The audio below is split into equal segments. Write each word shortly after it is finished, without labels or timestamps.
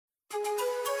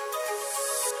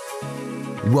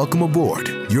Welcome aboard.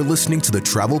 You're listening to the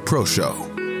Travel Pro Show,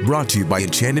 brought to you by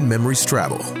Enchanted Memories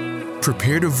Travel.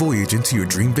 Prepare to voyage into your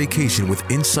dream vacation with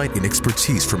insight and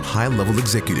expertise from high-level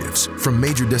executives from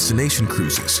major destination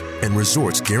cruises and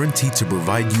resorts guaranteed to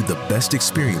provide you the best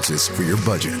experiences for your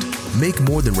budget. Make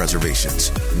more than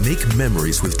reservations. Make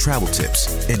memories with travel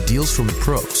tips and deals from the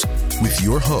pros with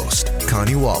your host,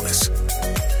 Connie Wallace.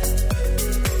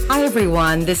 Hi,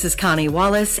 everyone. This is Connie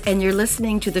Wallace, and you're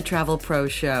listening to the Travel Pro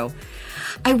Show.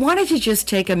 I wanted to just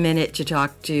take a minute to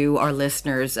talk to our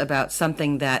listeners about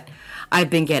something that I've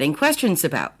been getting questions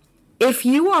about. If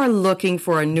you are looking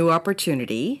for a new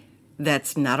opportunity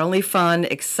that's not only fun,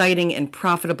 exciting, and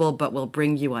profitable, but will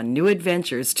bring you on new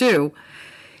adventures too,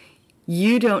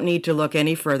 you don't need to look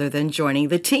any further than joining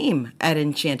the team at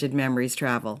Enchanted Memories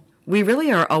Travel. We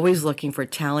really are always looking for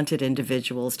talented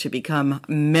individuals to become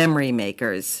memory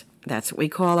makers. That's what we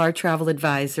call our travel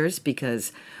advisors,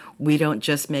 because we don't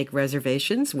just make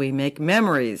reservations, we make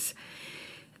memories.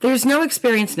 There's no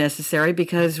experience necessary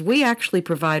because we actually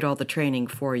provide all the training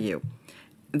for you.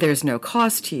 There's no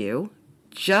cost to you.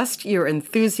 Just your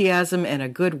enthusiasm and a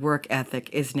good work ethic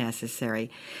is necessary.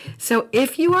 So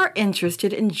if you are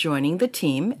interested in joining the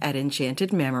team at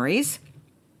Enchanted Memories,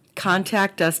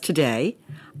 contact us today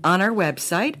on our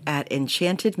website at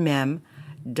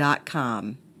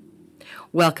enchantedmem.com.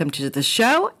 Welcome to the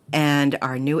show, and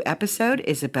our new episode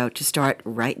is about to start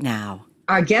right now.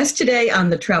 Our guest today on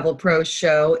the Travel Pro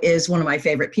Show is one of my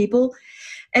favorite people,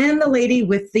 and the lady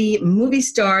with the movie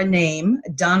star name,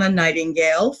 Donna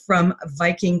Nightingale from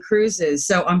Viking Cruises.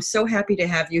 So I'm so happy to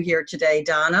have you here today,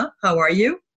 Donna. How are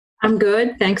you? I'm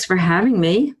good. Thanks for having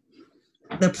me.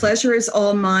 The pleasure is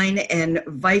all mine, and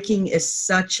Viking is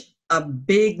such a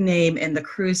big name in the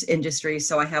cruise industry,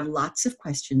 so I have lots of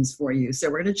questions for you. So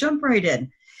we're going to jump right in.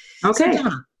 Okay. So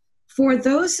Donna, for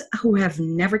those who have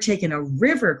never taken a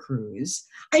river cruise,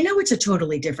 I know it's a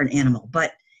totally different animal,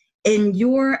 but in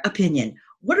your opinion,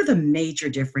 what are the major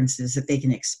differences that they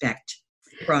can expect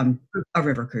from a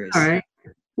river cruise? All right.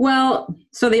 Well,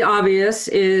 so the obvious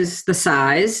is the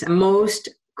size. Most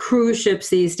cruise ships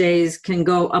these days can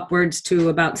go upwards to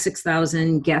about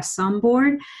 6,000 guests on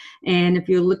board. And if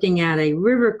you're looking at a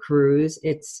river cruise,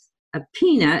 it's a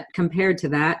peanut compared to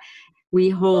that.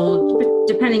 We hold,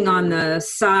 depending on the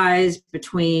size,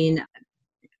 we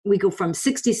go from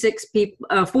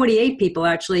 48 people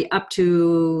actually, up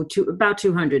to about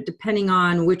 200, depending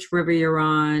on which river you're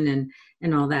on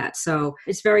and all that. So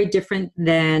it's very different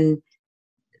than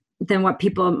what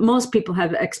most people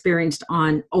have experienced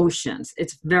on oceans.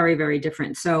 It's very, very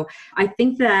different. So I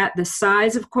think that the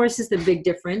size, of course, is the big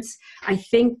difference. I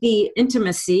think the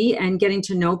intimacy and getting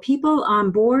to know people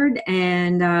on board.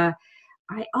 And I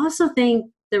also think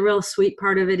the real sweet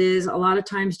part of it is a lot of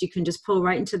times you can just pull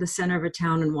right into the center of a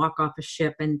town and walk off a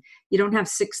ship, and you don't have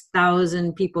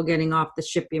 6,000 people getting off the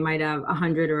ship. You might have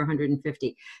 100 or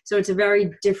 150. So it's a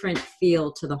very different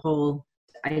feel to the whole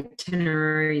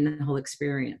itinerary and the whole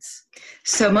experience.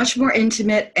 So much more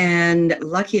intimate, and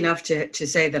lucky enough to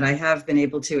say that I have been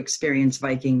able to experience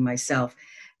Viking myself.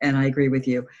 And I agree with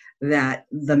you that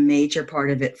the major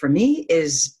part of it for me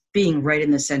is being right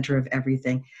in the center of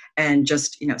everything and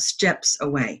just, steps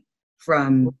away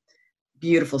from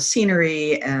beautiful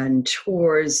scenery and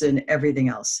tours and everything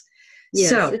else. Yes,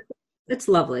 so it's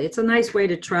lovely. It's a nice way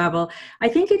to travel. I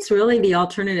think it's really the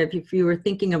alternative if you were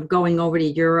thinking of going over to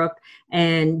Europe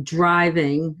and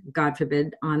driving, God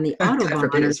forbid, on the Autobahn. God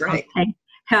forbid is right.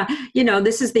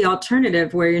 This is the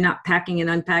alternative where you're not packing and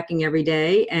unpacking every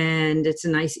day, and it's a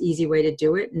nice, easy way to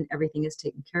do it, and everything is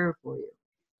taken care of for you.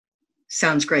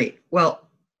 Sounds great. Well,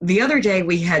 the other day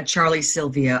we had Charlie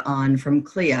Sylvia on from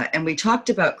CLIA, and we talked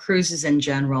about cruises in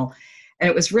general. And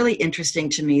it was really interesting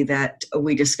to me that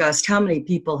we discussed how many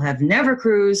people have never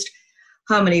cruised,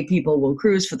 how many people will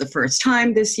cruise for the first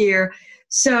time this year.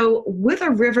 So with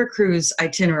a river cruise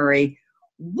itinerary,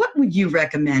 what would you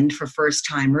recommend for first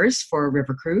timers for a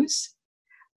river cruise?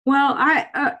 Well,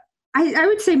 I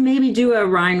would say maybe do a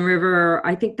Rhine River.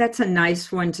 I think that's a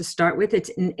nice one to start with.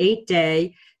 It's an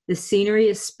 8-day. The scenery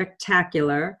is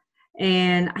spectacular.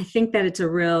 And I think that it's a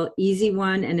real easy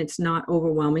one, and it's not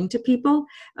overwhelming to people.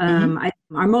 Our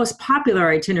most popular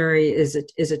itinerary is a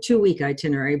 2-week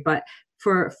itinerary, but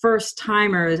for first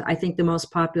timers, I think the most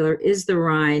popular is the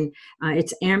Rhine.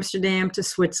 It's Amsterdam to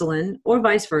Switzerland, or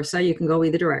vice versa. You can go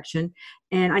either direction.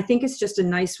 And I think it's just a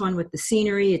nice one with the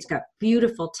scenery. It's got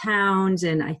beautiful towns,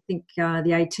 and I think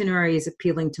the itinerary is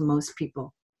appealing to most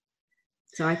people.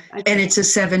 So and it's a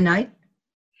 7-night?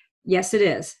 Yes, it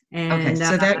is. Okay, And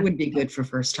so that would be good for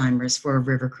first timers for a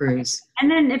river cruise. and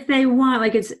then if they want,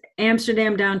 like it's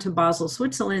Amsterdam down to Basel,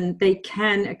 Switzerland, they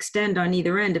can extend on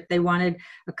either end. If they wanted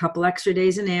a couple extra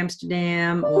days in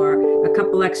Amsterdam or a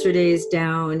couple extra days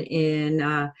down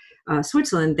in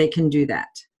Switzerland, they can do that.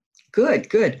 Good,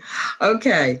 good.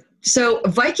 Okay. So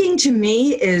Viking to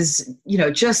me is,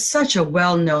 just such a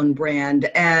well-known brand.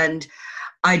 And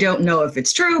I don't know if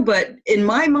it's true, but in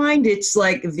my mind, it's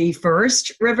like the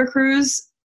first river cruise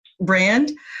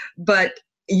brand. But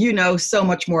you know so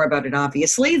much more about it,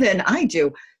 obviously, than I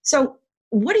do. So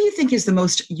what do you think is the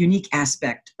most unique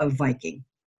aspect of Viking,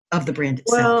 of the brand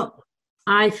itself? Well,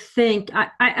 I think,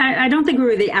 I don't think we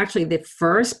were actually the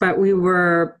first, but we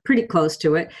were pretty close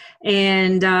to it.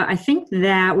 And I think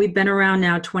that we've been around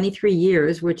now 23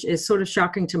 years, which is sort of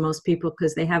shocking to most people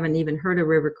because they haven't even heard of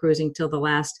river cruising till the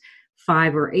last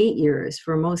 5 or 8 years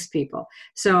for most people.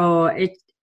 So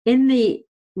in the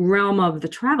realm of the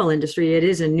travel industry, it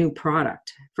is a new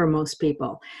product for most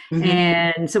people. Mm-hmm.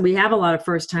 And so we have a lot of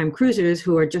first-time cruisers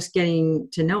who are just getting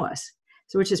to know us.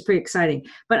 So, which is pretty exciting.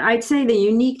 But I'd say the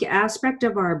unique aspect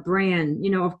of our brand,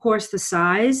 of course, the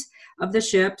size of the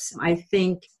ships, I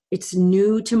think it's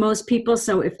new to most people.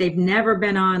 So if they've never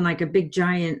been on like a big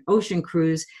giant ocean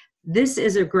cruise, this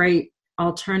is a great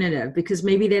alternative because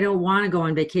maybe they don't want to go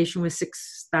on vacation with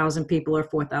 6,000 people or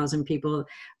 4,000 people,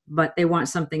 but they want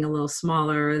something a little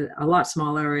smaller, a lot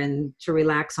smaller, and to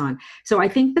relax on. So I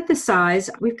think that the size,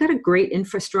 we've got a great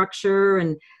infrastructure,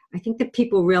 and I think that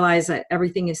people realize that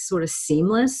everything is sort of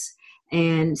seamless.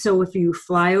 And so if you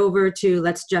fly over to,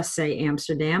 let's just say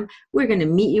Amsterdam, we're going to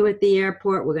meet you at the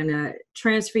airport. We're going to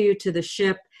transfer you to the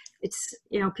ship. It's,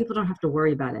 people don't have to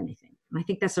worry about anything. And I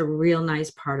think that's a real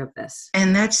nice part of this.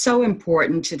 And that's so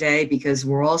important today because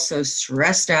we're all so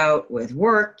stressed out with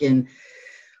work and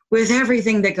with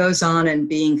everything that goes on and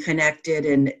being connected.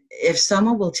 And if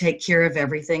someone will take care of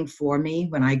everything for me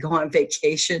when I go on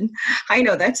vacation, I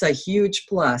know that's a huge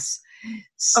plus.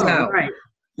 So, right.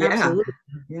 Absolutely.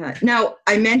 Yeah. Now,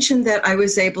 I mentioned that I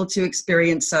was able to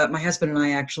experience, my husband and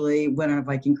I actually went on a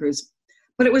Viking cruise,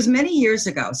 but it was many years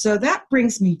ago. So that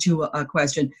brings me to a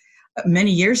question.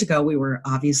 Many years ago, we were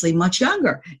obviously much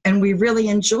younger and we really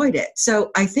enjoyed it.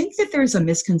 So I think that there's a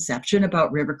misconception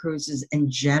about river cruises in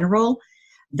general,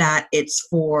 that it's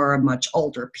for much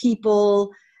older people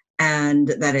and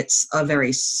that it's a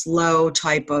very slow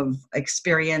type of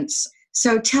experience.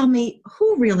 So tell me,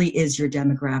 who really is your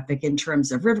demographic in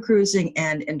terms of river cruising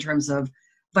and in terms of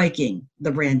Viking,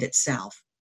 the brand itself?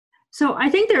 So I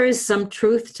think there is some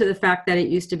truth to the fact that it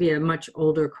used to be a much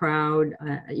older crowd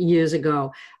years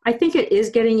ago. I think it is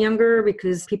getting younger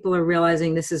because people are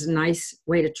realizing this is a nice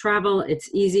way to travel. It's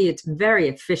easy. It's very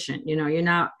efficient. You're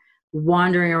not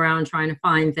wandering around trying to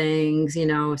find things,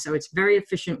 so it's a very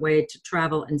efficient way to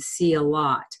travel and see a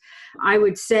lot. I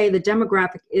would say the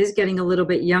demographic is getting a little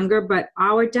bit younger, but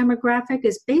our demographic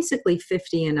is basically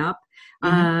 50 and up.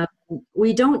 Mm-hmm.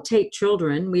 We don't take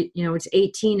children. It's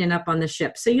 18 and up on the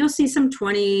ship. So you'll see some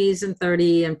 20s and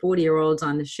 30 and 40-year-olds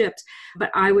on the ships. But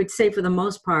I would say for the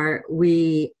most part,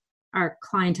 our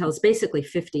clientele is basically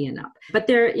 50 and up. But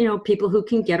there are, people who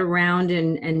can get around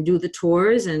and do the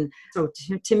tours. And so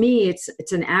to me,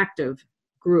 it's an active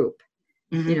group,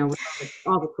 mm-hmm. With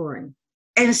all the touring.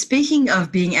 And speaking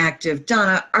of being active,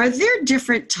 Donna, are there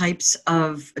different types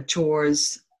of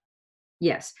tours?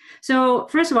 Yes. So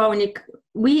first of all,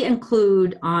 we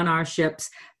include on our ships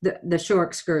the shore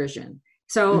excursion.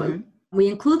 So mm-hmm. we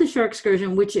include the shore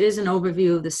excursion, which is an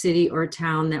overview of the city or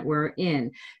town that we're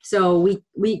in. So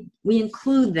we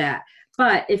include that.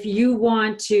 But if you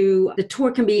want to, the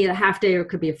tour can be a half day or it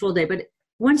could be a full day. But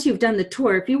once you've done the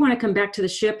tour, if you want to come back to the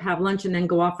ship, have lunch, and then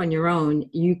go off on your own,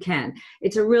 you can.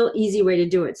 It's a real easy way to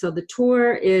do it. So the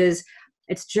tour is,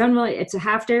 it's a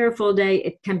half day or a full day.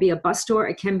 It can be a bus tour.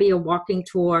 It can be a walking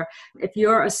tour. If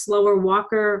you're a slower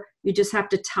walker, you just have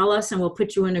to tell us and we'll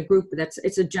put you in a group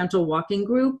it's a gentle walking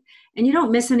group. And you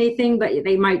don't miss anything, but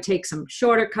they might take some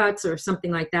shorter cuts or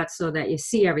something like that so that you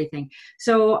see everything.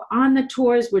 So on the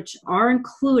tours, which are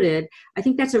included, I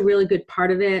think that's a really good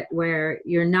part of it where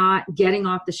you're not getting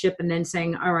off the ship and then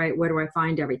saying, all right, where do I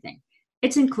find everything?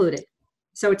 It's included.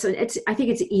 So I think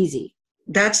it's easy.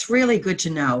 That's really good to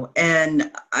know.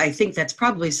 And I think that's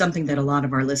probably something that a lot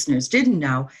of our listeners didn't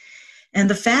know. And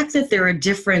the fact that there are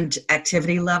different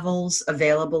activity levels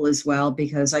available as well,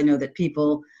 because I know that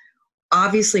people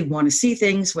obviously want to see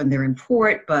things when they're in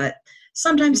port, but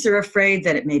sometimes they're afraid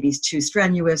that it may be too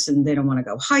strenuous and they don't want to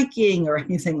go hiking or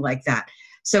anything like that.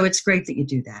 So it's great that you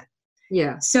do that.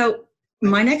 Yeah. So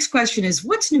my next question is,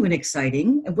 what's new and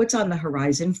exciting? What's on the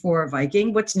horizon for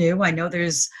Viking? What's new? I know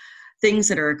there's things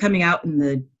that are coming out in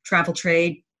the travel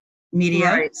trade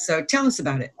media. Right. So tell us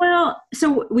about it. Well,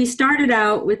 so we started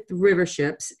out with river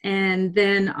ships, and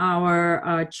then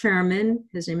our chairman,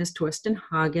 his name is Torsten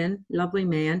Hagen, lovely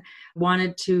man,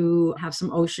 wanted to have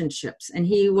some ocean ships. And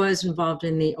he was involved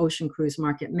in the ocean cruise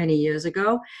market many years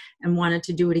ago and wanted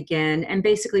to do it again and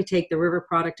basically take the river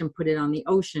product and put it on the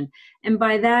ocean. And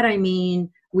by that, I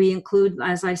mean, we include,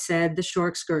 as I said, the shore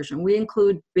excursion. We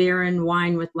include beer and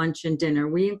wine with lunch and dinner.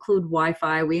 We include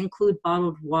Wi-Fi. We include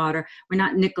bottled water. We're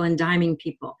not nickel and diming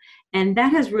people. And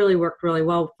that has really worked really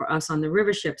well for us on the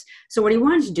river ships. So what he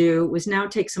wanted to do was now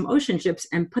take some ocean ships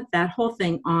and put that whole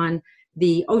thing on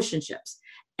the ocean ships.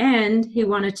 And he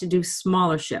wanted to do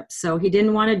smaller ships. So he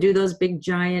didn't want to do those big,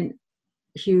 giant,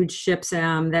 huge ships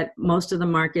that most of the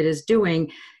market is doing.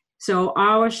 So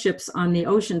our ships on the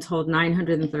oceans hold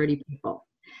 930 people.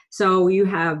 So you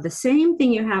have the same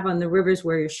thing you have on the rivers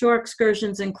where your shore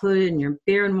excursions included and your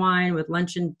beer and wine with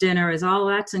lunch and dinner is all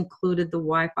that's included, the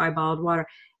Wi-Fi, bottled water.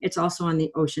 It's also on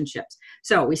the ocean ships.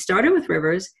 So we started with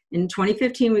rivers. In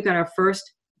 2015, we got our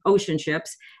first ocean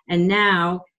ships. And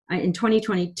now in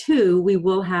 2022, we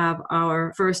will have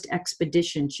our first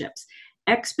expedition ships.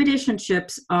 Expedition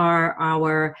ships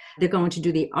they're going to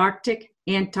do the Arctic,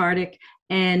 Antarctic,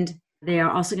 and they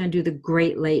are also going to do the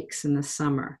Great Lakes in the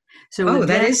summer. So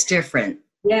that is different.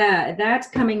 Yeah, that's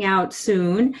coming out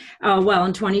soon.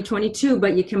 In 2022,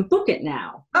 but you can book it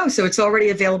now. Oh, so it's already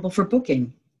available for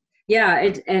booking. Yeah,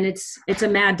 it's a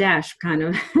mad dash kind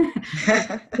of.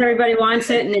 Everybody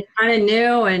wants it, and it's kind of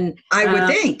new. And I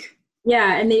would think.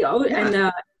 Yeah, and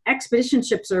the expedition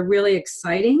ships are really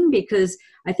exciting because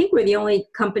I think we're the only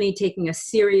company taking a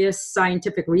serious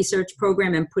scientific research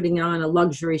program and putting it on a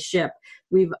luxury ship.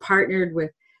 We've partnered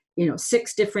with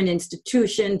 6 different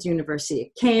institutions, University of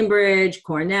Cambridge,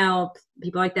 Cornell,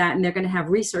 people like that, and they're going to have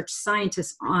research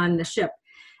scientists on the ship.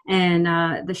 And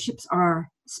the ships are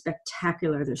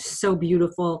spectacular. They're so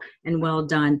beautiful and well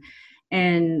done.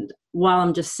 And while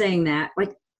I'm just saying that,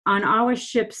 like on our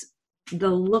ships, the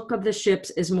look of the ships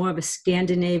is more of a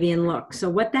Scandinavian look. So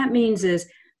what that means is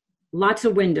lots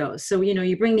of windows. So,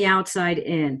 you bring the outside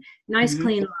in, nice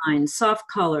clean lines, soft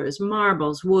colors,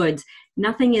 marbles, woods.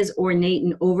 Nothing is ornate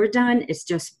and overdone. It's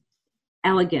just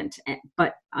elegant,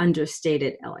 but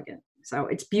understated elegant. So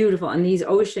it's beautiful. And these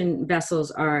ocean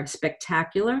vessels are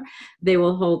spectacular. They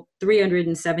will hold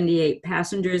 378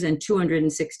 passengers and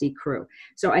 260 crew.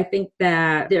 So I think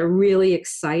that they're really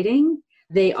exciting.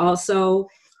 They also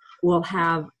will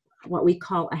have what we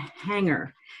call a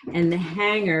hangar. And the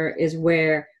hangar is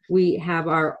where we have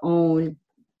our own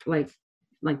like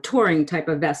touring type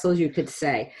of vessels, you could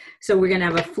say. So we're going to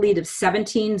have a fleet of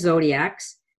 17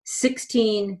 Zodiacs,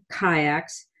 16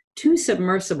 kayaks, 2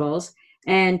 submersibles,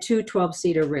 and 2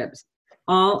 12-seater ribs,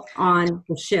 all on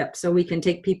the ship. So we can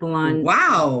take people on.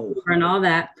 Wow. And all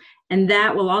that. And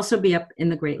that will also be up in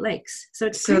the Great Lakes. So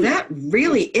that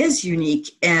really is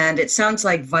unique. And it sounds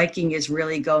like Viking is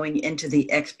really going into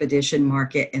the expedition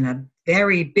market in a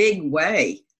very big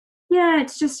way. Yeah,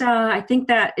 it's just, I think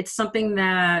that it's something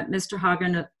that Mr.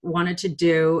 Hagen wanted to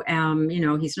do.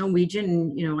 He's Norwegian,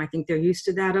 and, I think they're used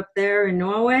to that up there in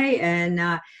Norway. And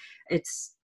I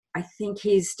think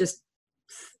he's just,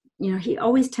 he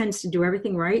always tends to do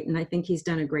everything right. And I think he's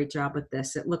done a great job with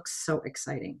this. It looks so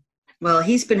exciting. Well,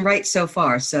 he's been right so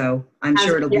far, so I'm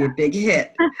sure it'll be a big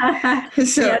hit.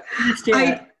 So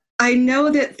I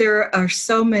know that there are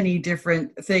so many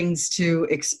different things to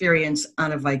experience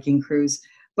on a Viking cruise,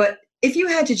 but if you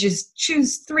had to just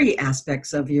choose 3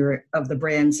 aspects of the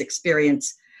brand's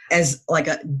experience as like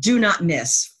a do not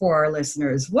miss for our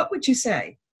listeners, what would you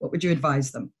say? What would you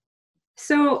advise them?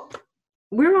 So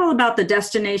we're all about the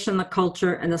destination, the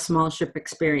culture, and the small ship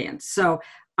experience. So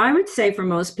I would say for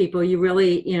most people, you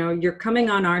really, you're coming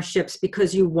on our ships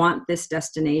because you want this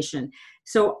destination.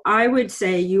 So I would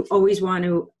say you always want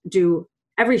to do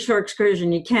every shore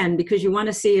excursion you can because you want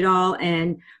to see it all.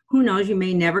 And who knows, you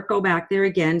may never go back there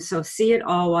again. So see it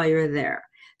all while you're there.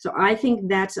 So I think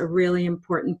that's a really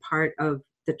important part of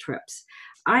the trips.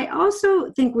 I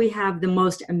also think we have the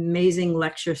most amazing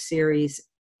lecture series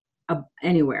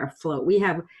anywhere afloat. We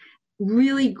have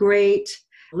really great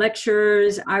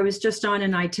lecturers. I was just on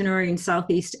an itinerary in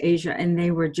Southeast Asia, and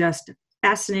they were just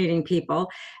fascinating people,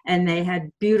 and they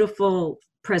had beautiful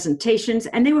presentations,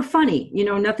 and they were funny.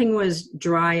 Nothing was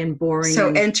dry and boring.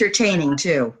 So entertaining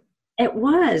too. It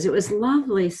was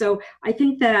lovely. So I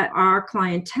think that our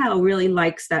clientele really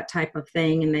likes that type of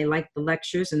thing, and they like the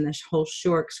lectures and the whole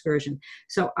shore excursion.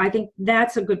 So I think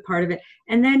that's a good part of it.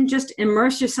 And then just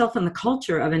immerse yourself in the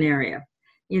culture of an area.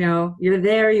 you're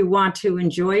there, you want to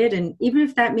enjoy it. And even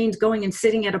if that means going and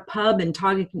sitting at a pub and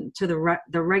talking to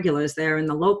the regulars there and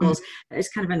the locals, it's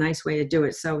kind of a nice way to do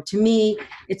it. So to me,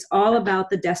 it's all about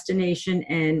the destination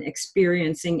and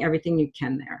experiencing everything you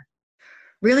can there.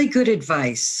 Really good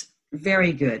advice.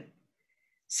 Very good.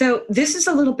 So this is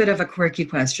a little bit of a quirky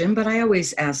question, but I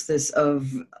always ask this of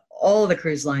all the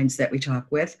cruise lines that we talk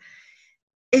with.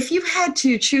 If you had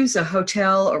to choose a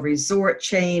hotel or resort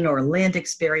chain or land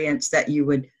experience that you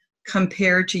would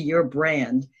compare to your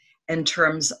brand in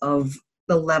terms of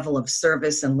the level of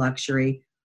service and luxury,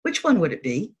 which one would it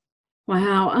be?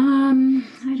 Wow. I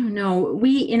don't know.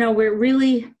 We're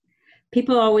really,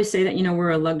 people always say that,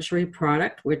 we're a luxury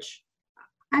product, which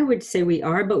I would say we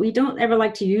are, but we don't ever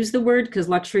like to use the word because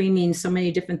luxury means so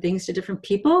many different things to different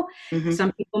people. Mm-hmm.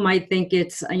 Some people might think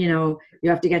it's, you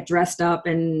have to get dressed up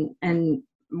and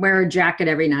wear a jacket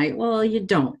every night. Well, you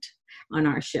don't on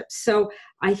our ships. So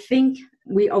I think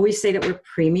we always say that we're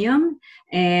premium,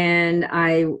 and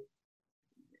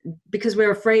because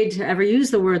we're afraid to ever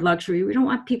use the word luxury, we don't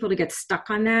want people to get stuck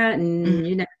on that, and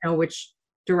you never know which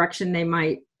direction they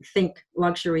might think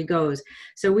luxury goes.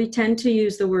 So we tend to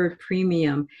use the word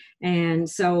premium. And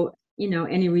so,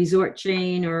 any resort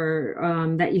chain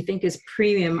or that you think is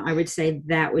premium, I would say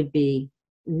that would be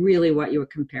really what you would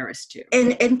compare us to.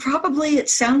 And probably it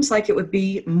sounds like it would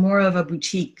be more of a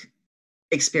boutique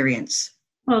experience.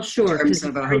 Well, sure. In terms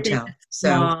of a hotel.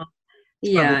 So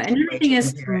yeah, and everything is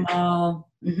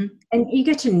small. Mm-hmm. And you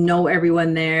get to know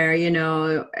everyone there,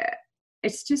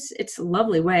 it's a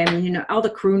lovely way. I mean, all the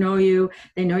crew know you,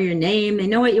 they know your name, they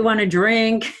know what you want to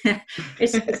drink.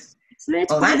 it's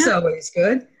that's always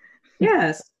good.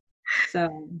 Yes.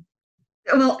 So.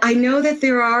 Well, I know that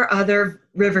there are other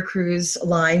river cruise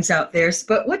lines out there,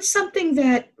 but what's something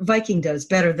that Viking does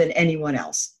better than anyone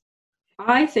else?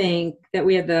 I think that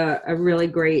we have a really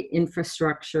great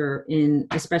infrastructure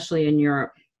especially in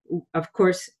Europe. Of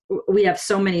course, we have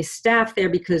so many staff there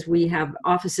because we have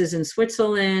offices in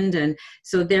Switzerland. And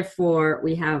so therefore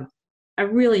we have a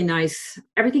really nice,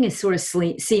 everything is sort of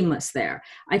seamless there.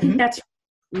 I think that's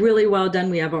really well done.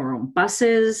 We have our own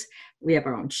buses. We have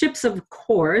our own ships, of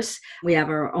course. We have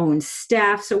our own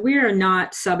staff. So we are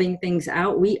not subbing things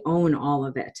out. We own all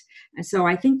of it. And so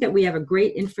I think that we have a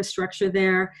great infrastructure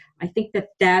there. I think that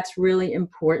that's really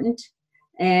important.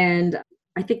 And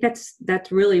I think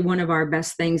that's really one of our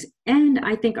best things. And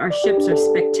I think our ships are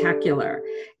spectacular.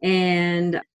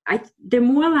 And they're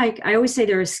more like, I always say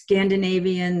they're a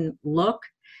Scandinavian look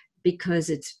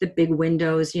because it's the big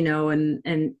windows,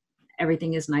 and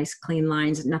everything is nice, clean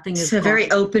lines. Nothing is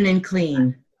very open and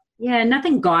clean. Yeah,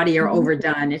 nothing gaudy or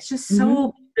overdone. It's just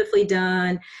so beautifully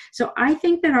done. So I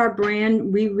think that our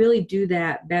brand, we really do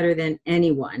that better than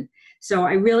anyone. So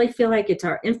I really feel like it's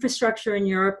our infrastructure in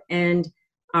Europe, and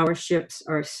our ships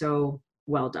are so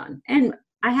well done. And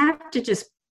I have to just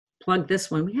plug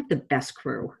this one. We have the best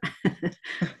crew.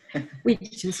 We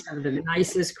just have the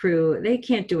nicest crew. They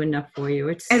can't do enough for you.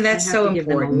 And that's so important. Give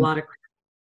them a lot of credit.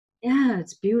 Yeah,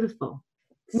 it's beautiful.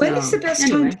 When is the best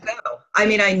time to go? I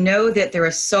mean, I know that there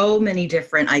are so many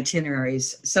different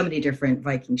itineraries, so many different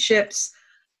Viking ships,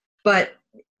 but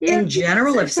in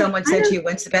general, if someone said to you,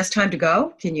 when's the best time to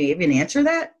go? Can you even answer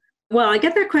that? Well, I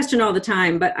get that question all the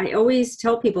time, but I always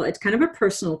tell people it's kind of a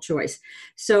personal choice.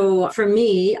 So for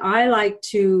me, I like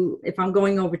to, if I'm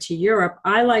going over to Europe,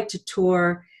 I like to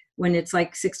tour when it's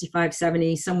like 65,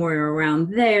 70, somewhere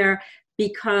around there,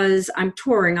 because I'm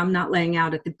touring, I'm not laying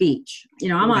out at the beach.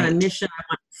 I'm on a mission. I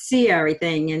want to see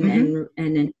everything and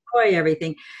enjoy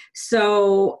everything.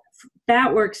 So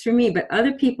that works for me. But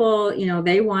other people,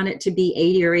 they want it to be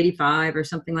 80 or 85 or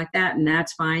something like that, and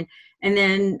that's fine. And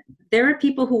then there are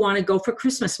people who want to go for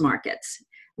Christmas markets,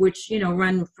 which,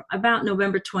 run about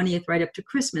November 20th right up to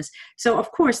Christmas. So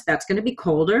of course that's going to be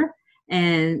colder,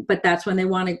 but that's when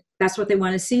that's what they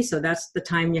want to see. So that's the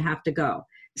time you have to go.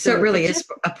 So it really is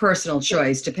a personal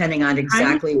choice depending on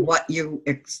exactly what you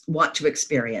want to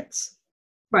experience.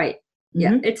 Right.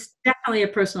 Yeah. It's definitely a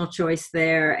personal choice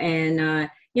there. And,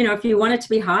 if you want it to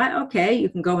be hot, okay, you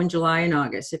can go in July and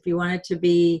August. If you want it to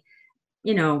be,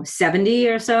 70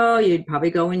 or so, you'd probably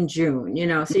go in June,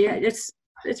 so yeah,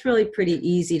 it's really pretty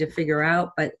easy to figure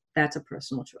out, but that's a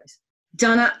personal choice.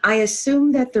 Donna, I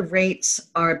assume that the rates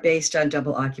are based on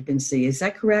double occupancy. Is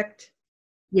that correct?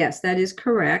 Yes, that is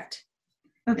correct.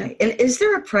 Okay. And is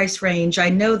there a price range? I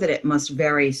know that it must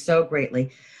vary so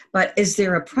greatly, but is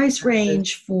there a price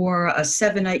range for a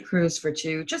 7-night cruise for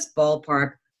two? Just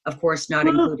ballpark, of course, not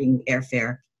including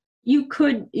airfare. You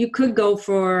could go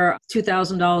for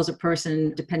 $2,000 a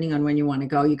person, depending on when you want to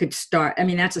go. You could start. I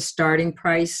mean, that's a starting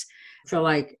price. for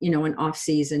like, an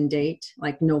off-season date,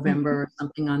 like November or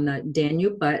something on the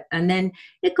Danube. And then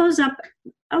it goes up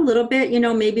a little bit,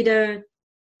 maybe to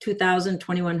 2,000,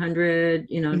 2,100,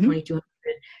 2,200,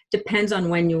 depends on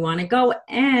when you want to go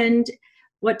and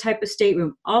what type of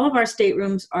stateroom. All of our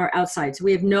staterooms are outside, so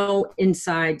we have no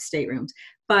inside staterooms.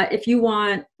 But if you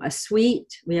want a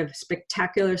suite, we have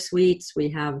spectacular suites. We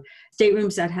have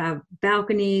staterooms that have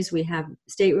balconies. We have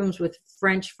staterooms with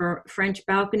French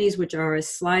balconies, which are a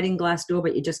sliding glass door,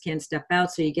 but you just can't step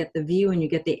out. So you get the view and you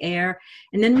get the air.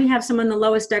 And then we have some on the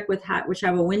lowest deck which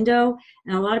have a window.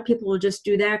 And a lot of people will just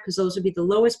do that because those would be the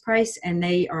lowest price. And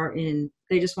they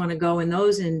just want to go in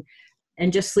those and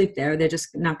just sleep there. They're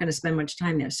just not going to spend much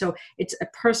time there. So it's a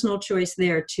personal choice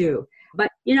there too. But,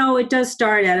 it does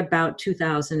start at about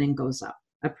 2,000 and goes up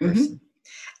a person.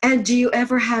 And do you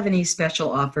ever have any special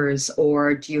offers,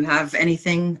 or do you have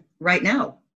anything right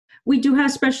now? We do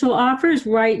have special offers.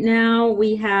 Right now,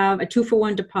 we have a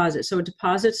 2-for-1 deposit. So a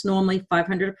deposit's normally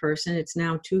 $500 a person. It's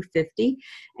now $250.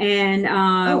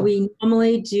 And we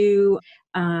normally do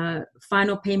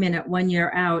final payment at 1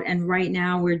 year out. And right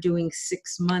now, we're doing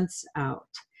 6 months out.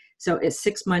 So it's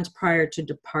 6 months prior to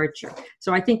departure.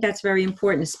 So I think that's very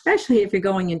important, especially if you're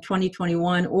going in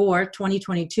 2021 or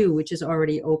 2022, which is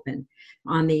already open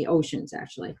on the oceans,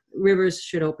 actually. Rivers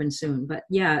should open soon. But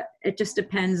yeah, it just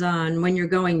depends on when you're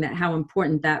going, how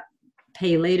important that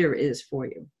pay later is for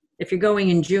you. If you're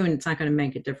going in June, it's not going to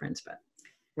make a difference. But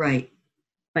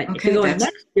if you're going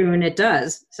next June, it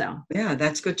does. So yeah,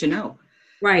 that's good to know.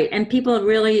 Right. And people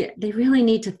really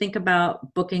need to think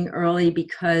about booking early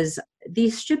because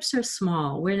these ships are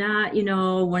small. We're not,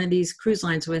 one of these cruise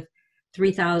lines with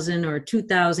 3,000 or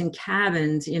 2,000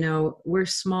 cabins. We're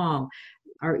small.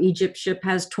 Our Egypt ship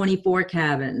has 24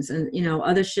 cabins, and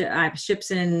other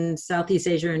ships in Southeast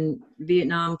Asia and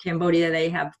Vietnam, Cambodia, they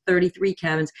have 33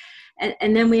 cabins.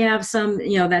 And then we have some,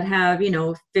 that have,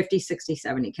 50, 60,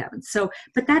 70 cabins. So,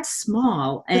 but that's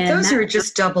small. But those are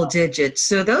just double digits.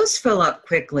 So those fill up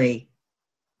quickly.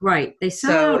 Right. They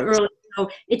sell out early. So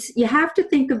you have to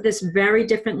think of this very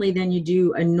differently than you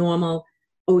do a normal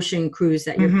ocean cruise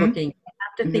that you're booking. You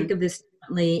have to think of this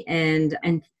differently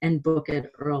and book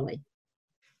it early.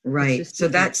 Right. So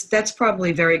that's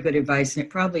probably very good advice. And it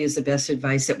probably is the best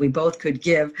advice that we both could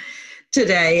give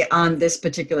today on this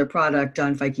particular product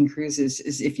on Viking Cruises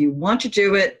is if you want to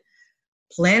do it,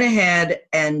 plan ahead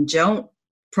and don't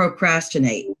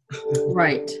procrastinate.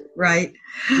 Right. Right?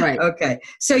 Right. Okay.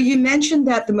 So you mentioned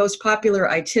that the most popular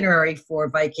itinerary for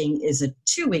Viking is a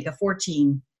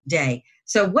 14-day.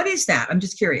 So what is that? I'm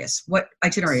just curious. What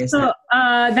itinerary is that?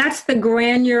 That's the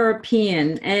Grand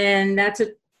European, and that's a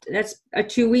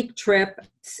 2-week trip.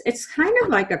 It's kind of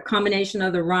like a combination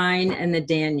of the Rhine and the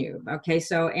Danube. Okay,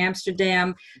 so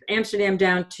Amsterdam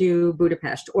down to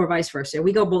Budapest, or vice versa.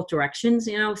 We go both directions,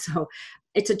 so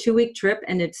it's a 2-week trip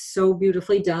and it's so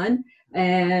beautifully done.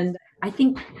 And I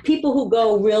think people who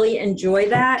go really enjoy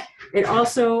that. It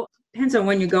also depends on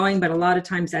when you're going, but a lot of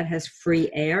times that has free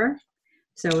air.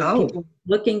 So people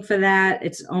looking for that,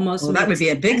 it's almost... Well, that would be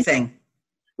a big thing.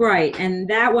 Right, and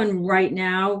that one right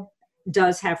now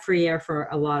does have free air for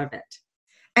a lot of it.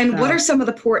 And what are some of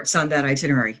the ports on that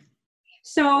itinerary?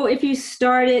 So if you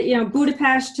start at,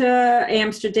 Budapest to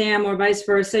Amsterdam or vice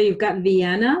versa, you've got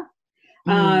Vienna.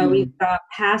 We've got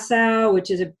Passau, which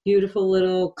is a beautiful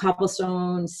little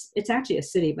cobblestone. It's actually a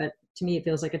city, but to me it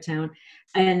feels like a town.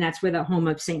 And that's where the home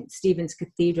of St. Stephen's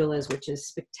Cathedral is, which is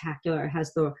spectacular. It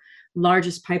has the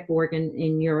largest pipe organ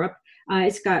in Europe.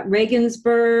 It's got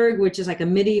Regensburg, which is like a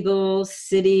medieval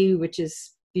city, which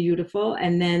is beautiful.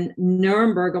 And then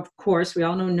Nuremberg, of course, we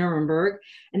all know Nuremberg.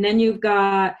 And then you've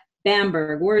got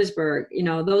Bamberg, Wurzburg,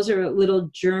 those are little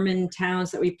German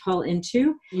towns that we pull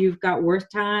into. You've got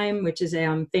Wertheim, which is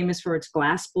famous for its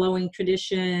glass blowing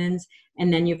traditions.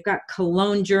 And then you've got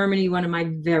Cologne, Germany, one of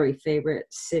my very favorite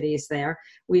cities there.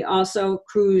 We also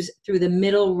cruise through the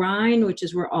Middle Rhine, which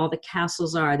is where all the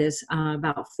castles are. There's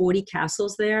about 40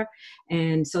 castles there.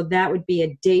 And so that would be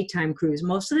a daytime cruise.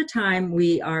 Most of the time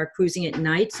we are cruising at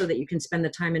night so that you can spend the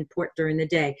time in port during the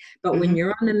day. But when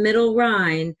you're on the Middle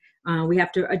Rhine, we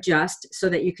have to adjust so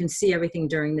that you can see everything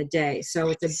during the day.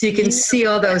 So you can see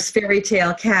all those fairy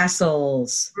tale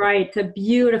castles. Right. It's a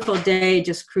beautiful day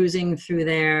just cruising through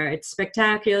there. It's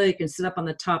spectacular. You can sit up on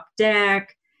the top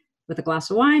deck with a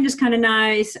glass of wine, just kind of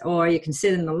nice, or you can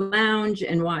sit in the lounge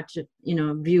and watch it,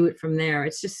 view it from there.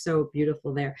 It's just so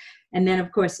beautiful there. And then,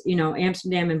 of course,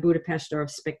 Amsterdam and Budapest are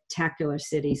spectacular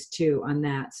cities too on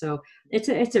that. So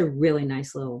it's a really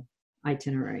nice little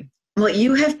itinerary. Well,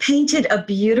 you have painted a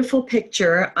beautiful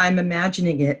picture. I'm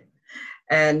imagining it,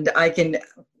 and I can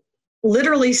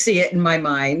literally see it in my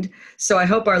mind. So I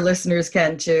hope our listeners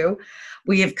can too.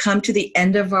 We have come to the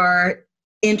end of our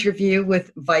interview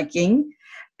with Viking.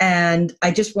 And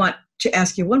I just want to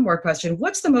ask you one more question.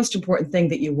 What's the most important thing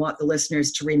that you want the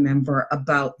listeners to remember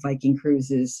about Viking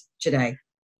Cruises today?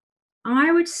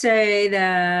 I would say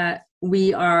that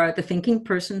we are the thinking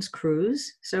person's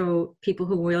cruise. So people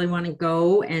who really want to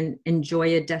go and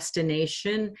enjoy a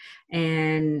destination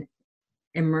and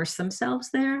immerse themselves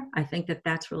there. I think that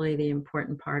that's really the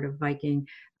important part of Viking.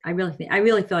 I really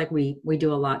feel like we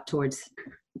do a lot towards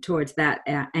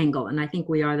that angle. And I think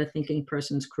we are the thinking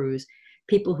person's cruise.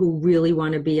 People who really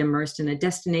want to be immersed in a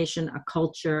destination, a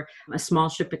culture, a small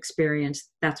ship experience.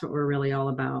 That's what we're really all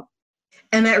about.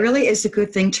 And that really is a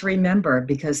good thing to remember,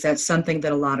 because that's something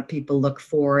that a lot of people look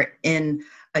for in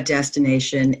a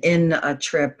destination, in a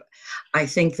trip. I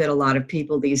think that a lot of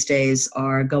people these days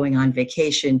are going on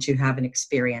vacation to have an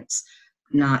experience,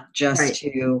 not just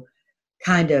to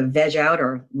kind of veg out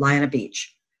or lie on a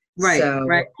beach. Right.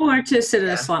 Or to sit at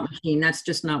a slot machine. That's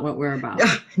just not what we're about.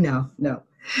 No.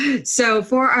 So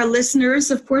for our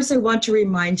listeners, of course, I want to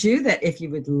remind you that if you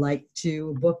would like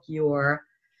to book your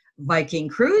Viking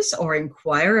cruise or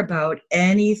inquire about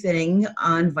anything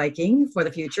on Viking for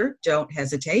the future, don't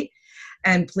hesitate.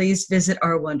 And please visit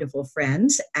our wonderful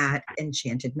friends at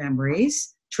Enchanted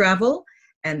Memories Travel,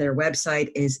 and their website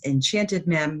is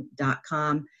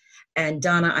enchantedmem.com. And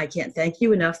Donna, I can't thank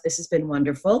you enough. This has been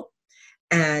wonderful.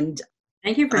 And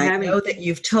thank you for having me. I know that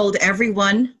you've told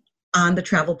everyone on the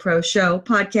Travel Pro Show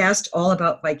podcast all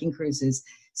about Viking Cruises.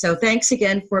 So thanks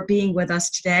again for being with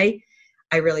us today.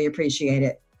 I really appreciate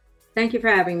it. Thank you for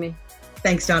having me.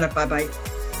 Thanks, Donna. Bye-bye.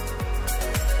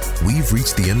 We've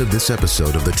reached the end of this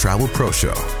episode of the Travel Pro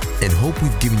Show and hope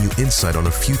we've given you insight on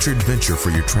a future adventure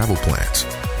for your travel plans.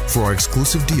 For our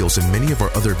exclusive deals and many of our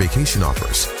other vacation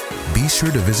offers, be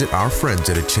sure to visit our friends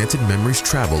at Enchanted Memories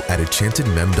Travel at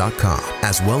enchantedmem.com,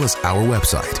 as well as our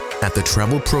website at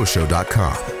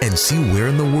thetravelproshow.com, and see where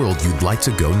in the world you'd like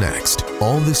to go next.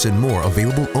 All this and more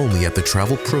available only at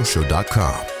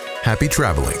thetravelproshow.com. Happy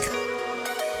traveling.